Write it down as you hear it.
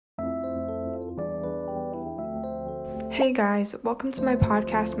Hey guys, welcome to my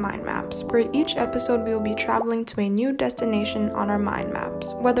podcast Mind Maps, where each episode we will be traveling to a new destination on our mind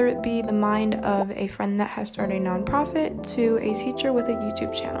maps, whether it be the mind of a friend that has started a nonprofit to a teacher with a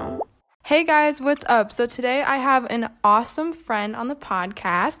YouTube channel. Hey guys, what's up? So today I have an awesome friend on the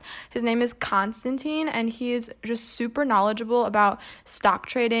podcast. His name is Constantin, and he is just super knowledgeable about stock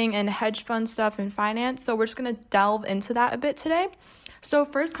trading and hedge fund stuff and finance. So we're just going to delve into that a bit today. So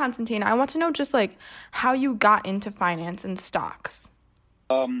first, Constantine, I want to know just like how you got into finance and stocks.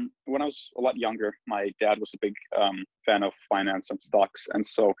 When I was a lot younger, my dad was a big fan of finance and stocks. And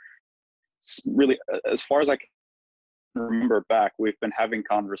so really, as far as I can remember back, we've been having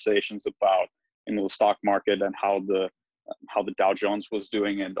conversations about, the stock market and how the Dow Jones was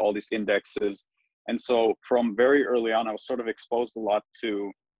doing and all these indexes. And so from very early on, I was sort of exposed a lot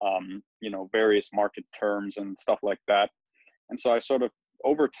to, various market terms and stuff like that. And so I sort of,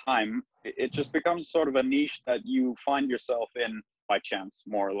 over time, it just becomes sort of a niche that you find yourself in by chance,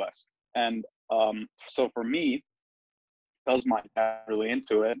 more or less. And so for me, because my dad really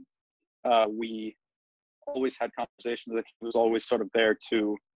into it, we always had conversations that he was always sort of there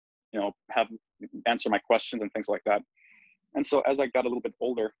to, answer my questions and things like that. And so as I got a little bit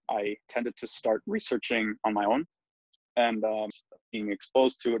older, I tended to start researching on my own and being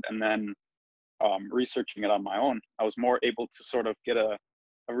exposed to it, and then researching it on my own, I was more able to sort of get a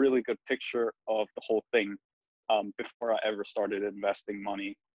really good picture of the whole thing before I ever started investing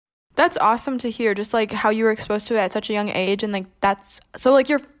money. That's awesome to hear, just like how you were exposed to it at such a young age. And like that's so like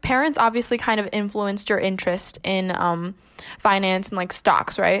your parents obviously kind of influenced your interest in finance and like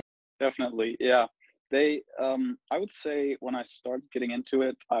stocks, right? Definitely. Yeah. They I would say when I started getting into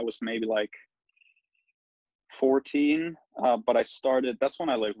it, I was maybe like 14, but that's when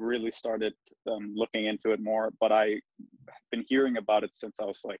I like really started looking into it more. But I've been hearing about it since I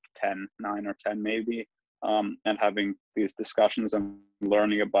was like 9 or 10 maybe, and having these discussions and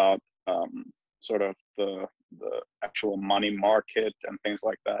learning about sort of the actual money market and things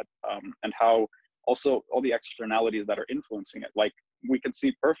like that, and how also all the externalities that are influencing it. Like we can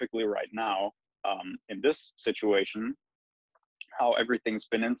see perfectly right now in this situation how everything's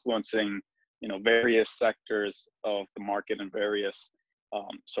been influencing various sectors of the market and various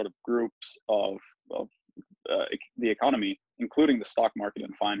sort of groups of the economy, including the stock market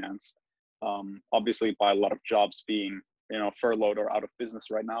and finance. Obviously, by a lot of jobs being furloughed or out of business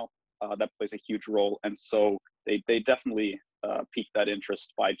right now, that plays a huge role. And so they definitely piqued that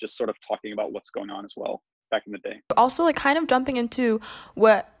interest by just sort of talking about what's going on as well back in the day. Also, like kind of jumping into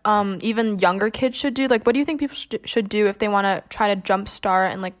what even younger kids should do. Like, what do you think people should do if they want to try to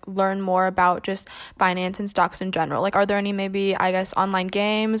jumpstart and like learn more about just finance and stocks in general? Like, are there any maybe, I guess, online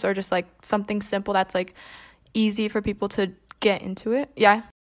games or just like something simple that's like easy for people to get into it? Yeah.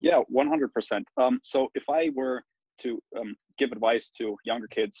 Yeah, 100%. So if I were to give advice to younger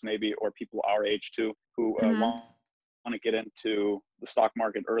kids maybe, or people our age too, who want to get into the stock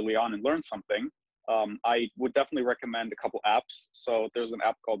market early on and learn something, I would definitely recommend a couple apps. So there's an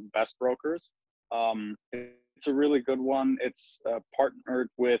app called Best Brokers. It's a really good one. It's partnered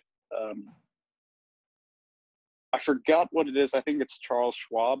with, I forgot what it is. I think it's Charles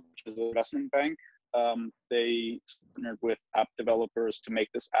Schwab, which is an investment bank. They partnered with app developers to make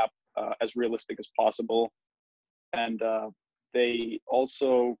this app as realistic as possible. And there's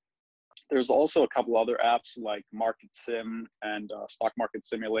also a couple other apps like Market Sim and Stock Market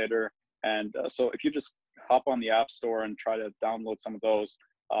Simulator. And so if you just hop on the App Store and try to download some of those,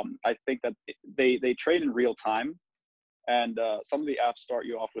 I think that they trade in real time. And some of the apps start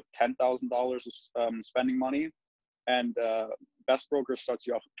you off with $10,000 of spending money, and Best Broker starts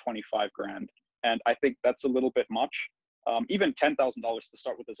you off with $25,000. And I think that's a little bit much. Even $10,000 to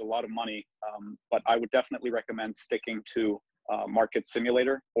start with is a lot of money, but I would definitely recommend sticking to Market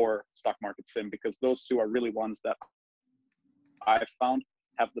Simulator or Stock Market Sim, because those two are really ones that I've found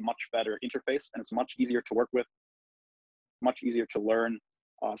have the much better interface, and it's much easier to work with, much easier to learn.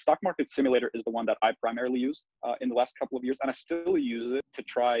 Stock Market Simulator is the one that I primarily used in the last couple of years, and I still use it to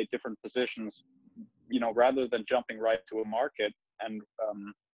try different positions, rather than jumping right to a market and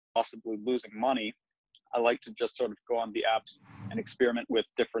possibly losing money. I like to just sort of go on the apps and experiment with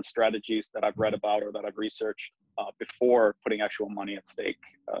different strategies that I've read about or that I've researched before putting actual money at stake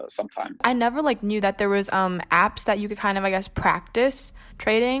sometime. I never like knew that there was apps that you could kind of, I guess, practice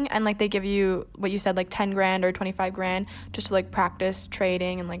trading, and like they give you what you said, like $10,000 or $25,000 just to like practice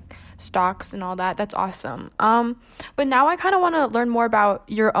trading and like stocks and all that. That's awesome. But now I kind of want to learn more about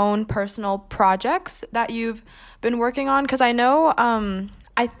your own personal projects that you've been working on, because I know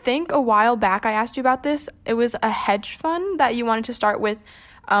I think a while back I asked you about this. It was a hedge fund that you wanted to start with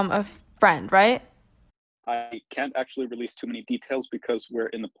a friend, right? I can't actually release too many details because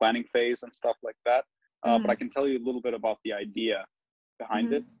we're in the planning phase and stuff like that. But I can tell you a little bit about the idea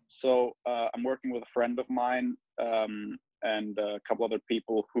behind it. So I'm working with a friend of mine and a couple other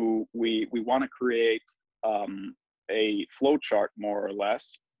people who we want to create a flow chart, more or less,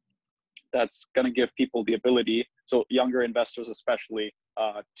 that's going to give people the ability, so younger investors especially,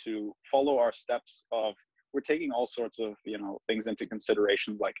 to follow our steps of, we're taking all sorts of things into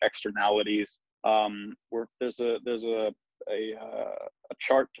consideration, like externalities. There's a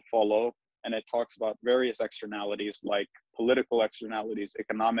chart to follow, and it talks about various externalities like political externalities,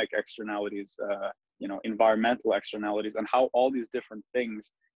 economic externalities, environmental externalities, and how all these different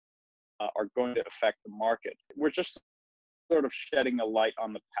things are going to affect the market. We're just sort of shedding a light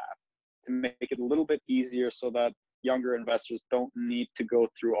on the path to make it a little bit easier so that younger investors don't need to go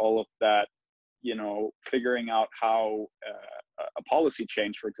through all of that, figuring out how a policy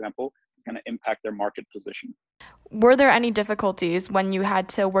change, for example, is going to impact their market position. Were there any difficulties when you had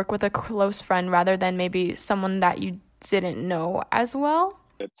to work with a close friend rather than maybe someone that you didn't know as well?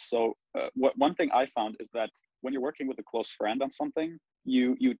 So one thing I found is that when you're working with a close friend on something,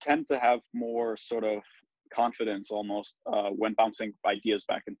 you tend to have more sort of confidence almost when bouncing ideas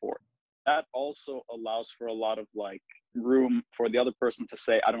back and forth. That also allows for a lot of room for the other person to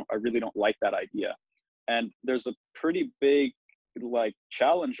say, I really don't like that idea. And there's a pretty big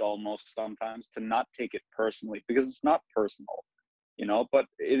challenge almost sometimes to not take it personally, because it's not personal, but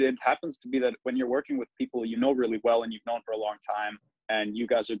it happens to be that when you're working with people you know really well and you've known for a long time, and you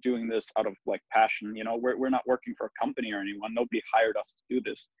guys are doing this out of passion, we're not working for a company or anyone. Nobody hired us to do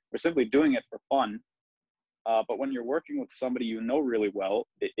this. We're simply doing it for fun. But when you're working with somebody you know really well,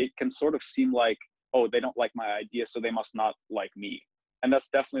 it can sort of seem like, oh, they don't like my idea, so they must not like me. And that's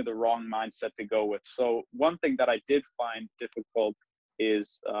definitely the wrong mindset to go with. So one thing that I did find difficult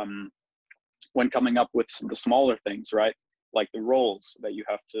is when coming up with the smaller things, right? Like the roles that you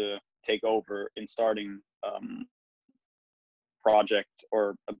have to take over in starting project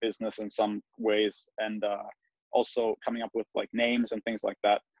or a business in some ways, and also coming up with names and things like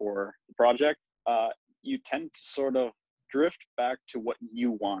that for the project. You tend to sort of drift back to what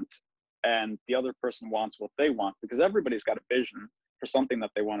you want, and the other person wants what they want, because everybody's got a vision for something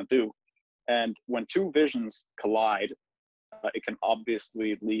that they want to do. And when two visions collide, it can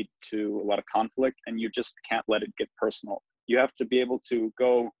obviously lead to a lot of conflict, and you just can't let it get personal. You have to be able to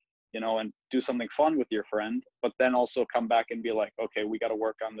go, and do something fun with your friend, but then also come back and be like, okay, we got to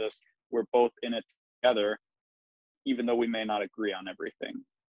work on this. We're both in it together, even though we may not agree on everything.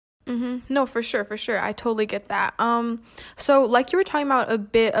 No, for sure. I totally get that. So you were talking about a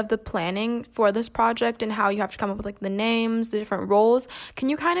bit of the planning for this project and how you have to come up with the names, the different roles. Can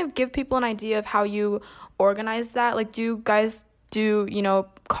you kind of give people an idea of how you organize that? Do you guys do,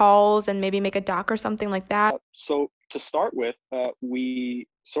 calls and maybe make a doc or something like that? So to start with, we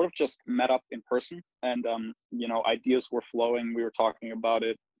sort of just met up in person, and, ideas were flowing. We were talking about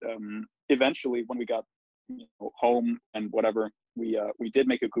it. Eventually, when we got home and whatever, we did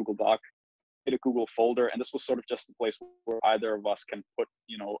make a Google Doc, made a Google folder, and this was sort of just a place where either of us can put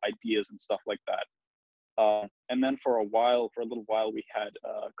ideas and stuff like that. And then for a little while, we had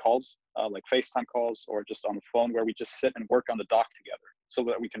calls, like FaceTime calls or just on the phone, where we just sit and work on the doc together so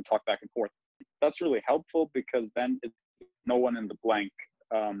that we can talk back and forth. That's really helpful, because then it's no one in the blank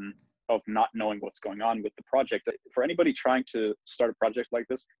of not knowing what's going on with the project. For anybody trying to start a project like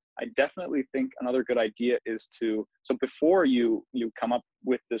this, I definitely think another good idea is so before you come up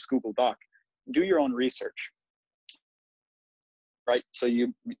with this Google Doc, do your own research, right? So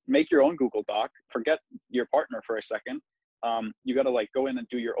you make your own Google Doc, forget your partner for a second. You got to go in and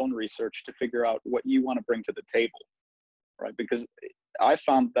do your own research to figure out what you want to bring to the table, right? Because I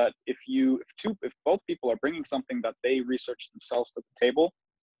found that if both people are bringing something that they researched themselves to the table,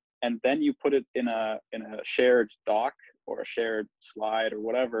 and then you put it in a shared doc or a shared slide or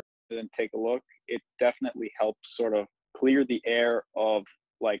whatever, and take a look, it definitely helps sort of clear the air of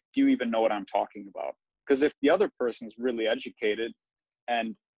do you even know what I'm talking about? Because if the other person's really educated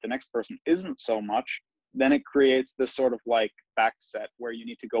and the next person isn't so much, then it creates this sort of back set where you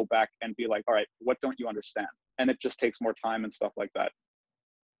need to go back and be like, all right, what don't you understand? And it just takes more time and stuff like that.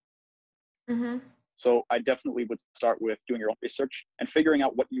 So I definitely would start with doing your own research and figuring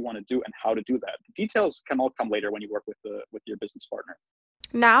out what you want to do and how to do that. The details can all come later when you work with your business partner.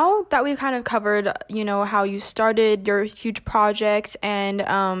 Now that we kind of covered, how you started your huge project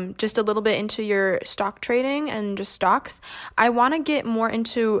and just a little bit into your stock trading and just stocks, I want to get more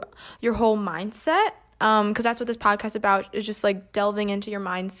into your whole mindset, because that's what this podcast is about, is just delving into your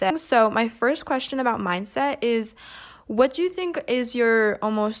mindset. So my first question about mindset is, What do you think is your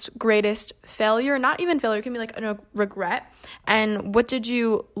almost greatest failure? Not even failure, it can be like a regret. And what did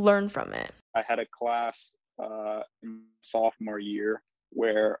you learn from it? I had a class in sophomore year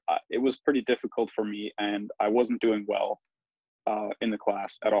where it was pretty difficult for me, and I wasn't doing well in the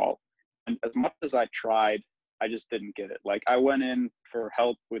class at all. And as much as I tried, I just didn't get it. Like, I went in for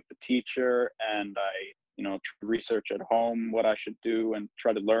help with the teacher, and I, research at home what I should do and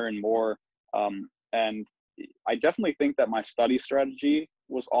try to learn more. And I definitely think that my study strategy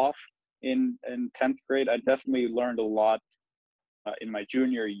was off in 10th grade. I definitely learned a lot in my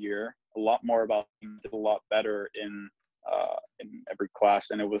junior year, a lot more about, did a lot better in every class,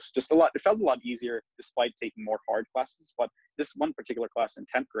 and it was just a lot. It felt a lot easier despite taking more hard classes. But this one particular class in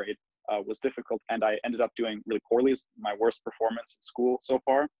 10th grade was difficult, and I ended up doing really poorly. It's my worst performance in school so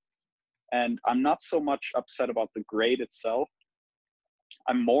far. And I'm not so much upset about the grade itself.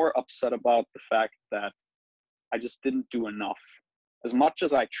 I'm more upset about the fact that I just didn't do enough. As much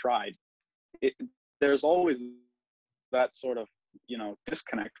as I tried, there's always that sort of,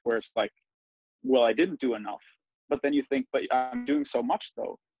 disconnect where it's like, well, I didn't do enough. But then you think, but I'm doing so much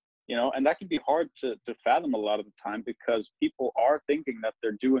though, and that can be hard to fathom a lot of the time, because people are thinking that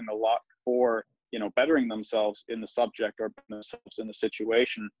they're doing a lot for, bettering themselves in the subject or themselves in the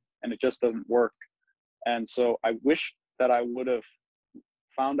situation, and it just doesn't work. And so I wish that I would have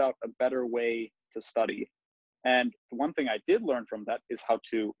found out a better way to study. And the one thing I did learn from that is how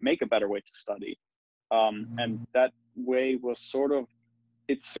to make a better way to study. And that way was sort of,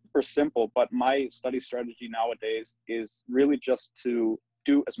 it's super simple, but my study strategy nowadays is really just to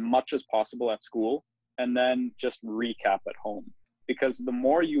do as much as possible at school and then just recap at home. Because the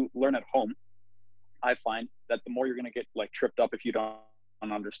more you learn at home, I find that the more you're going to get like tripped up if you don't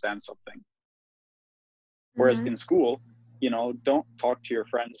understand something. Whereas in school, don't talk to your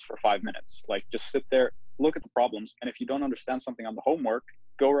friends for 5 minutes. Like, just sit there, look at the problems. And if you don't understand something on the homework,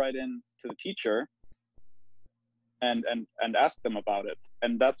 go right in to the teacher and ask them about it.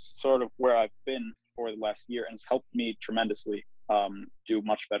 And that's sort of where I've been for the last year, and it's helped me tremendously do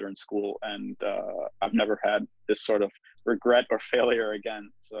much better in school. And I've never had this sort of regret or failure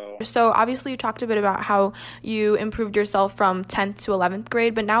again. So obviously you talked a bit about how you improved yourself from 10th to 11th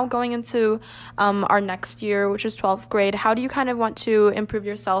grade, but now going into our next year, which is 12th grade, how do you kind of want to improve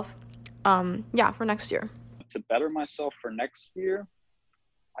yourself for next year? To better myself for next year,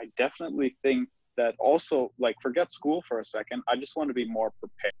 I definitely think that also, like, forget school for a second, I just want to be more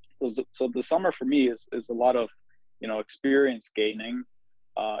prepared. So the summer for me is a lot of, experience gaining,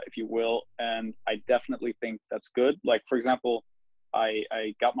 if you will. And I definitely think that's good. Like, for example, I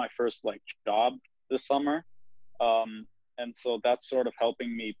got my first job this summer. And so that's sort of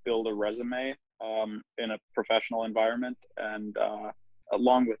helping me build a resume in a professional environment. And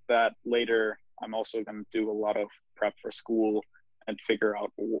along with that, later, I'm also going to do a lot of prep for school and figure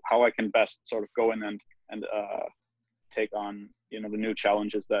out how I can best sort of go in and take on, the new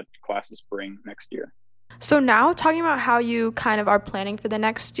challenges that classes bring next year. So now talking about how you kind of are planning for the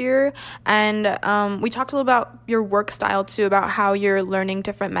next year, and we talked a little about your work style too, about how you're learning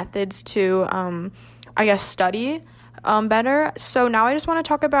different methods to, study better. So now I just want to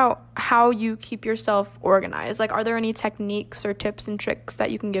talk about how you keep yourself organized. Like, are there any techniques or tips and tricks that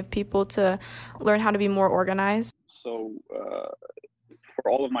you can give people to learn how to be more organized? So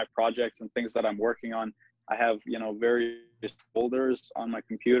for all of my projects and things that I'm working on, I have, various folders on my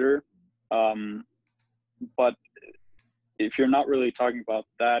computer. But if you're not really talking about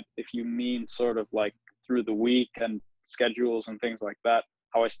that, if you mean sort of like through the week and schedules and things like that,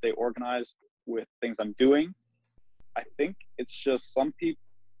 how I stay organized with things I'm doing, I think it's just some people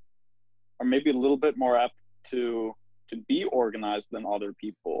are maybe a little bit more apt to be organized than other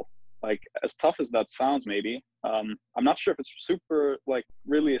people. Like, as tough as that sounds, maybe, I'm not sure if it's super,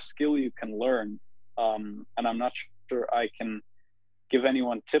 really a skill you can learn. And I'm not sure I can give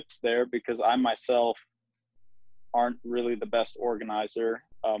anyone tips there, because I myself aren't really the best organizer.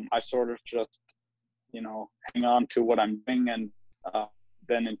 I sort of just, hang on to what I'm doing. And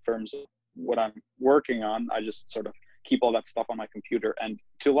then in terms of what I'm working on, I just sort of keep all that stuff on my computer. And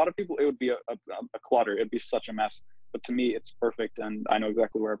to a lot of people, it would be a clutter. It'd be such a mess. But to me, it's perfect, and I know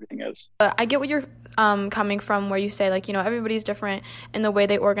exactly where everything is. I get what you're coming from, where you say, everybody's different in the way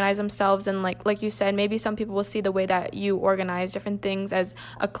they organize themselves. And like you said, maybe some people will see the way that you organize different things as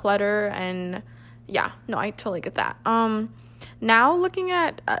a clutter. And yeah, no, I totally get that. Now looking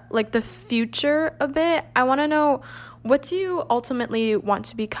at the future a bit, I want to know, what do you ultimately want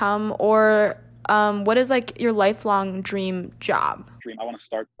to become, or what is your lifelong dream job? I want to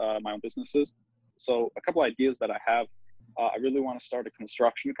start my own businesses. So a couple ideas that I have, I really want to start a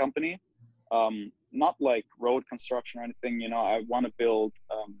construction company. not like road construction or anything. I want to build.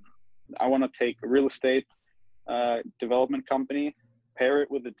 I want to take a real estate development company, pair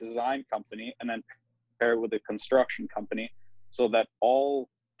it with a design company, and then pair it with a construction company, so that all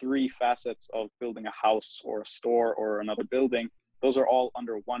three facets of building a house or a store or another building, those are all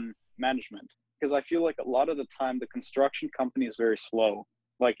under one management. Because I feel like a lot of the time the construction company is very slow.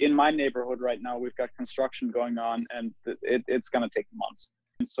 Like in my neighborhood right now, we've got construction going on, and it's going to take months.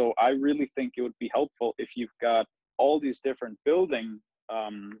 And so I really think it would be helpful if you've got all these different building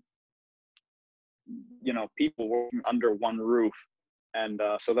people working under one roof. And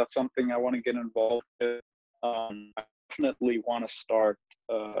so that's something I want to get involved with. I definitely want to start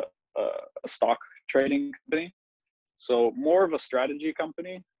a stock trading company, so more of a strategy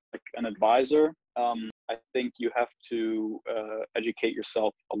company, like an advisor. I think you have to educate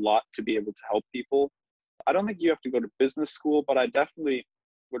yourself a lot to be able to help people. I don't think you have to go to business school, but I definitely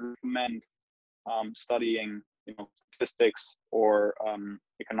would recommend studying statistics or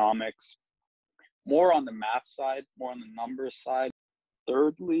economics, more on the math side, more on the numbers side.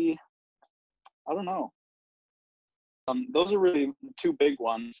 Thirdly, I don't know. Those are really two big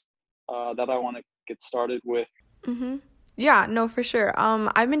ones that I want to get started with. Mm-hmm. Yeah, no, for sure.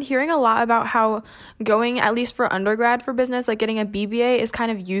 I've been hearing a lot about how going, at least for undergrad for business, like getting a BBA is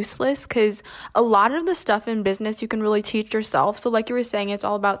kind of useless because a lot of the stuff in business you can really teach yourself. So like you were saying, it's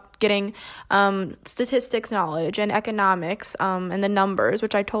all about getting statistics knowledge and economics and the numbers,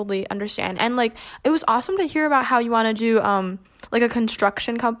 which I totally understand. And like it was awesome to hear about how you want to do like a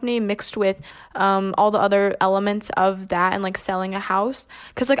construction company mixed with all the other elements of that and like selling a house.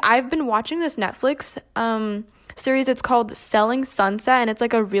 Because like I've been watching this Netflix series. It's called Selling Sunset, and it's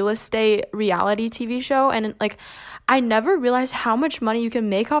like a real estate reality TV show. And like I never realized how much money you can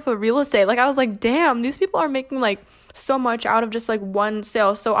make off of real estate. Like I was like, damn, these people are making like so much out of just like one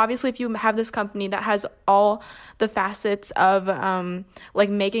sale. So obviously if you have this company that has all the facets of like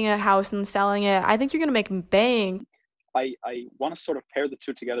making a house and selling it, I think you're gonna make bank. I want to sort of pair the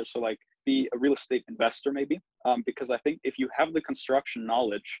two together. So like be a real estate investor maybe, because I think if you have the construction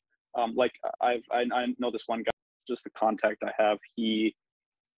knowledge, like I know this one guy, just the contact I have, he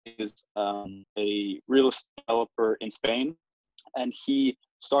is a real estate developer in Spain, and he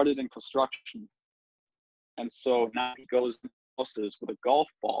started in construction. And so now he goes to houses with a golf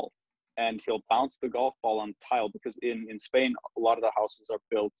ball, and he'll bounce the golf ball on tile, because in Spain, a lot of the houses are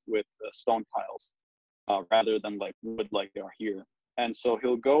built with stone tiles rather than like wood like they are here. And so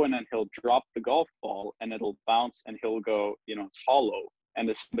he'll go in and he'll drop the golf ball and it'll bounce and he'll go, it's hollow. And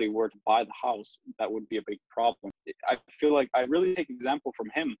if somebody were to buy the house, that would be a big problem. I feel like I really take example from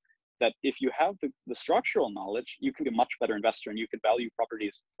him that if you have the structural knowledge, you can be a much better investor and you could value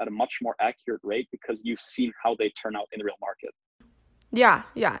properties at a much more accurate rate because you've seen how they turn out in the real market. Yeah,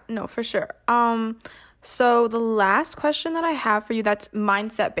 no, for sure. So the last question that I have for you that's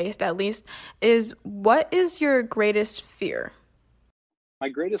mindset based at least is, what is your greatest fear? My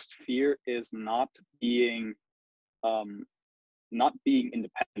greatest fear is not being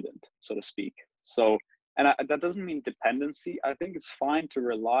independent, so to speak. So, and that doesn't mean dependency. I think it's fine to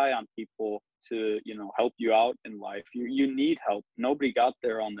rely on people to, help you out in life. You need help. Nobody got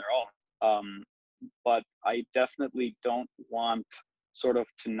there on their own. But I definitely don't want sort of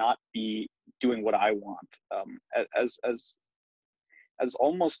to not be doing what I want. As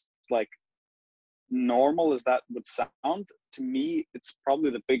almost like normal as that would sound, to me, it's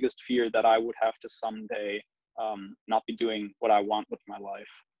probably the biggest fear that I would have to someday not be doing what I want with my life.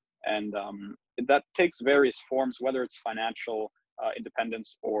 And that takes various forms, whether it's financial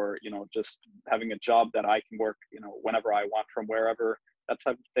independence or, just having a job that I can work, whenever I want from wherever, that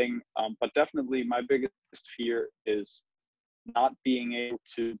type of thing. But definitely my biggest fear is not being able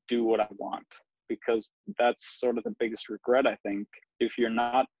to do what I want, because that's sort of the biggest regret, I think. If you're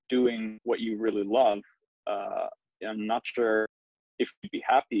not doing what you really love, I'm not sure if you'd be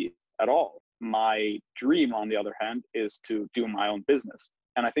happy at all. My dream, on the other hand, is to do my own business.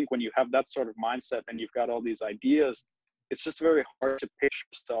 And I think when you have that sort of mindset and you've got all these ideas, it's just very hard to picture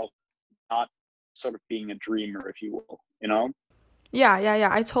yourself not sort of being a dreamer, if you will, Yeah.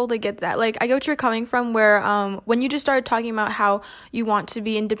 I totally get that. Like, I get what you're coming from, where when you just started talking about how you want to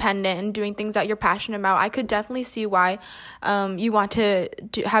be independent and doing things that you're passionate about, I could definitely see why you want to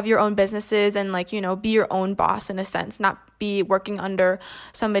have your own businesses and, like, be your own boss in a sense, not be working under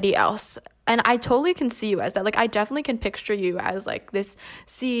somebody else. And I totally can see you as that. Like, I definitely can picture you as, like, this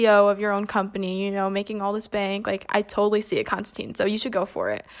CEO of your own company, making all this bank. Like, I totally see it, Constantin. So you should go for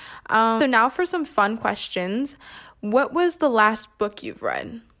it. So now for some fun questions. What was the last book you've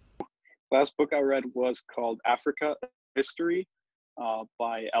read? Last book I read was called Africa History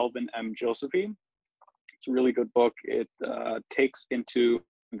by Alvin M. Josephine. It's a really good book. It takes into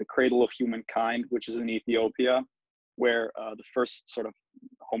the cradle of humankind, which is in Ethiopia, where the first sort of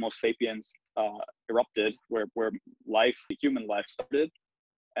Homo sapiens erupted, where human life started.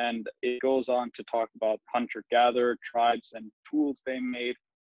 And it goes on to talk about hunter-gatherer tribes and tools they made.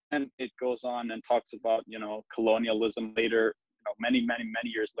 And it goes on and talks about, colonialism later, many, many, many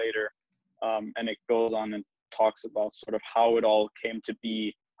years later. And it goes on and talks about sort of how it all came to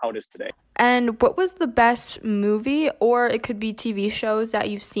be, how it is today. And what was the best movie, or it could be TV shows, that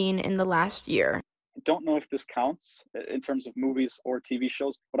you've seen in the last year? I don't know if this counts in terms of movies or TV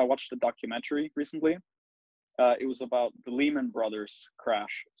shows, but I watched a documentary recently. It was about the Lehman Brothers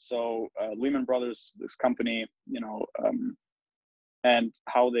crash. So Lehman Brothers, this company, and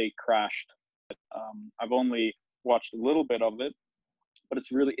how they crashed. I've only watched a little bit of it, but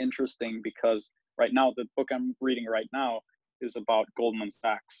it's really interesting because right now, the book I'm reading right now is about Goldman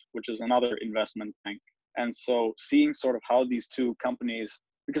Sachs, which is another investment bank. And so seeing sort of how these two companies,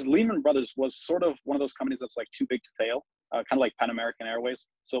 because Lehman Brothers was sort of one of those companies that's like too big to fail, kind of like Pan American Airways.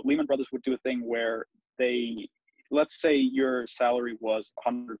 So Lehman Brothers would do a thing where let's say your salary was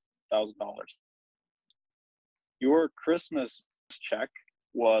 $100,000. Your Christmas check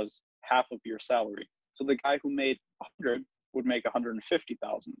was half of your salary. So the guy who made 100 would make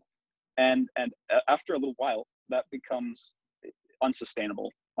 150,000. And after a little while, that becomes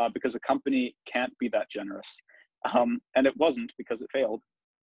unsustainable because a company can't be that generous. And it wasn't, because it failed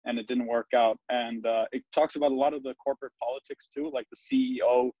and it didn't work out. And it talks about a lot of the corporate politics too, like the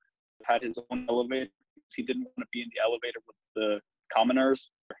CEO had his own elevator. He didn't want to be in the elevator with the commoners.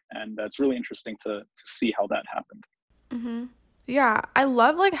 And it's really interesting to see how that happened. Mm-hmm. Yeah, I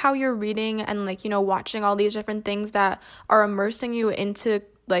love like how you're reading and like, watching all these different things that are immersing you into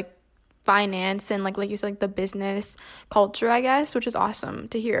like finance and like you said, like the business culture, I guess, which is awesome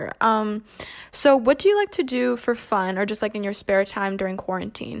to hear. So what do you like to do for fun, or just like in your spare time during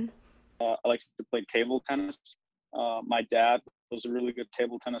quarantine? I like to play table tennis. My dad was a really good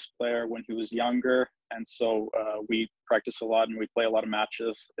table tennis player when he was younger, and so we practice a lot and we play a lot of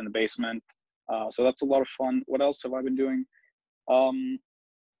matches in the basement. So that's a lot of fun. What else have I been doing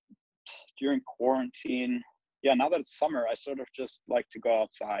during quarantine? Yeah, now that it's summer, I sort of just like to go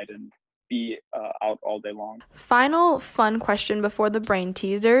outside and be out all day long. Final fun question before the brain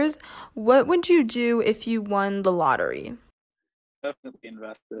teasers. What would you do if you won the lottery? Definitely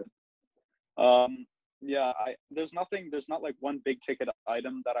invest it. Yeah, there's not like one big ticket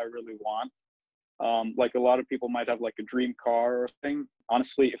item that I really want. Like a lot of people might have like a dream car or thing.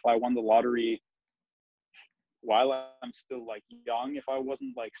 Honestly, if I won the lottery while I'm still like young, if I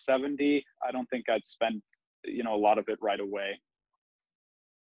wasn't like 70, I don't think I'd spend, a lot of it right away.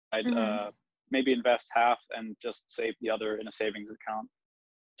 I'd maybe invest half and just save the other in a savings account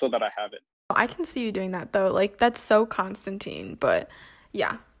so that I have it. I can see you doing that though. Like that's so Constantin, but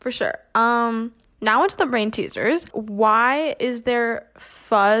yeah, for sure. Now into the brain teasers. Why is there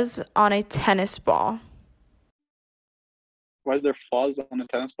fuzz on a tennis ball? Why is there fuzz on a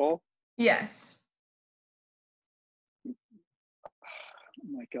tennis ball? Yes. Oh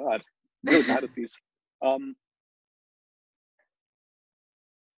my God. I'm really bad at these. I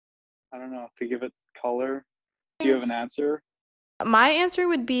don't know, to give it color. Do you have an answer? My answer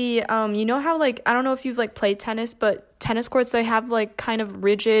would be, you know how like, I don't know if you've like played tennis, but tennis courts, they have like kind of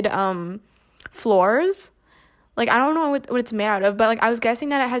rigid floors. Like I don't know what it's made out of, but like I was guessing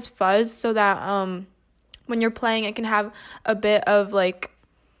that it has fuzz so that when you're playing it can have a bit of like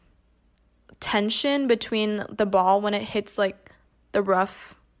tension between the ball when it hits like the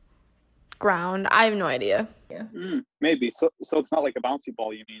rough ground. I have no idea. Yeah. Maybe. So it's not like a bouncy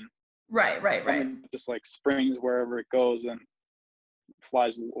ball, you mean? Right. Just like springs wherever it goes and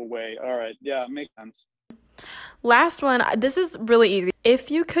flies away. All right. Yeah, makes sense. Last one. This is really easy.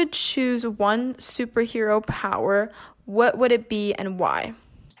 If you could choose one superhero power, what would it be and why?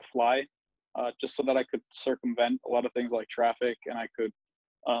 Fly, just so that I could circumvent a lot of things like traffic, and I could,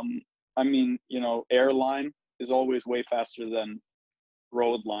 airline is always way faster than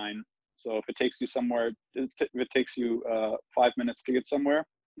road line. So if it takes you somewhere, if it takes you 5 minutes to get somewhere,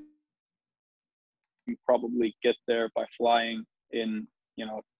 you probably get there by flying in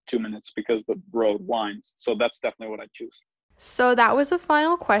 2 minutes because the road winds. So that's definitely what I choose. So that was the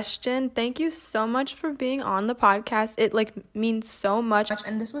final question. Thank you so much for being on the podcast. It like means so much,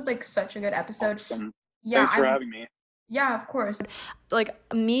 and this was like such a good episode. Awesome. Yeah, thanks for having me. Yeah, of course. Like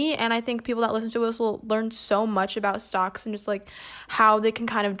me, and I think people that listen to us will learn so much about stocks and just like how they can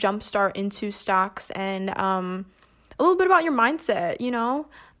kind of jumpstart into stocks, and a little bit about your mindset,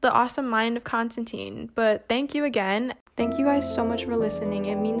 the awesome mind of Constantin. But thank you again. Thank you guys so much for listening.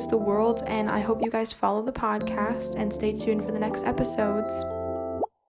 It means the world, and I hope you guys follow the podcast and stay tuned for the next episodes.